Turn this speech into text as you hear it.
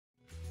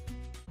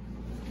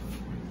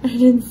I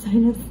didn't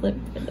sign a slip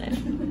for that.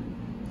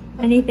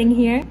 Anything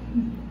here?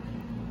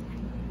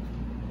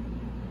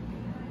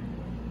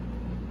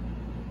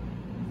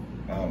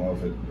 I don't know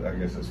if it, I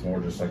guess it's more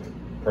just like the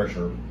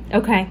pressure.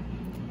 Okay.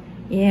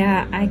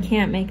 Yeah, I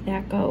can't make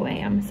that go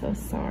away. I'm so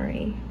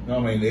sorry. No, I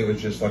mean, it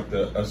was just like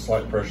a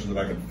slight pressure that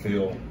I could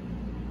feel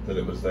that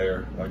it was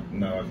there. Like,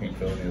 no, I can't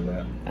feel any of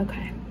that.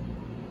 Okay.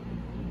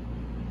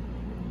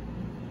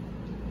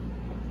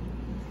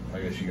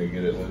 I guess you gotta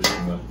get it loose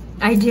from the...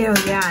 I do,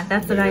 yeah.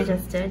 That's what I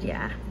just did,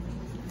 yeah.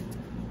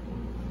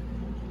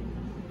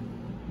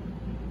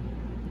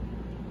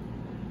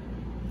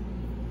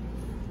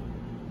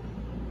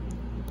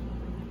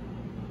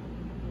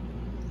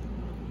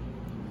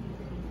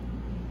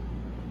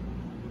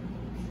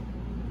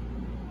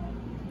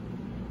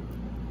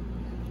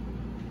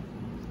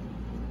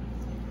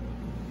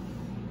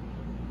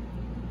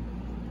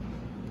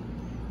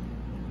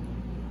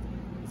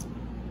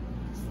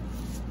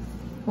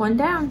 One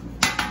down.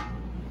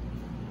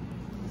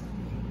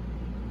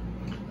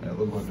 It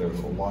looked like there was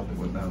a lot that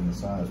went down the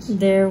sides.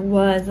 There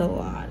was a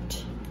lot.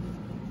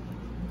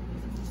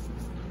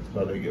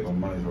 So I didn't get my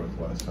money's worth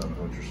last time, is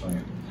what you're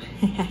saying.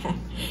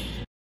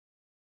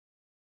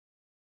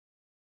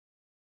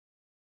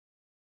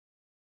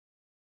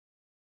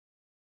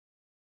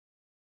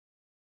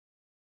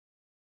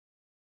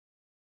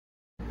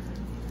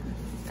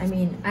 I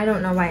mean, I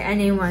don't know why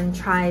anyone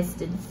tries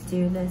to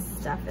do this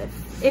stuff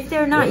if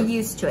they're not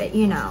used to it,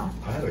 you know.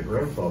 I had a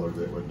grandfather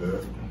that would do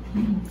it.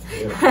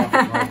 He had a pocket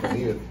knife and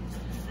he would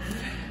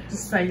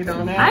just say you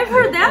don't know. I've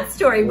heard that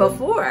story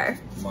before.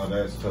 My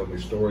dad's told me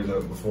stories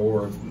of it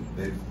before.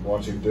 They'd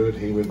watch him do it.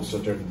 He would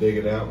sit there and dig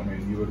it out. I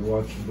mean, you would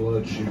watch the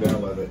blood shoot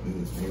out of it,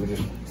 and he would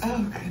just.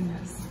 Oh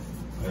goodness.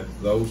 That's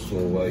the old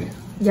school way.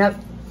 Yep.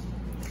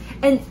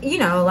 And you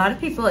know, a lot of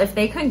people, if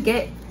they couldn't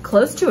get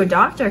close to a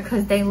doctor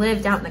because they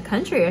lived out in the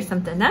country or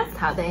something, that's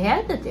how they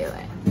had to do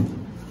it.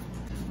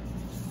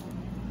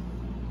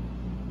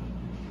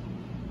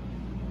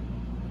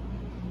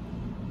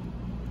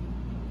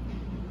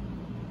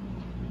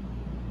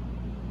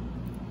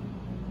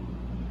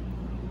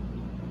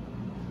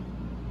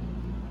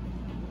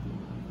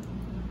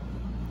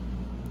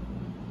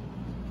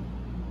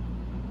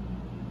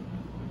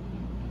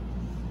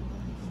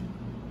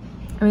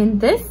 I mean,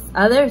 this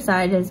other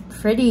side is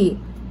pretty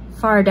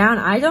far down.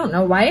 I don't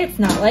know why it's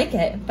not like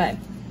it, but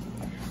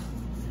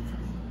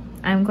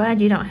I'm glad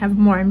you don't have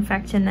more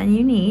infection than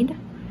you need.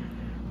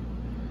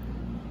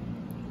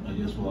 I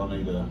guess we'll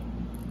need a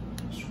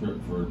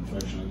script for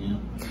infection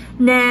again.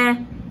 Nah,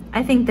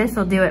 I think this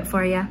will do it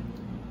for you.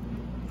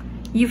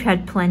 You've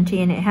had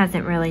plenty and it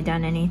hasn't really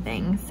done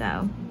anything,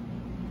 so.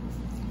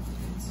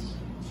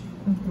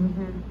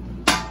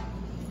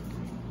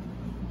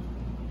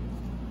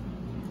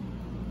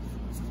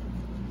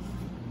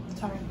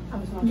 Sorry, I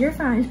was watching. You're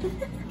fine.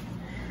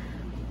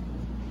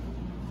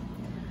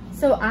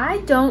 So I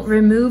don't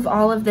remove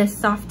all of this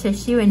soft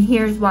tissue, and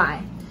here's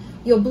why.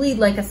 You'll bleed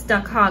like a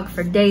stuck hog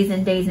for days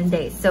and days and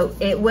days. So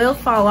it will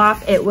fall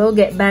off, it will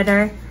get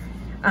better.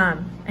 I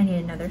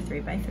need another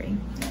 3x3.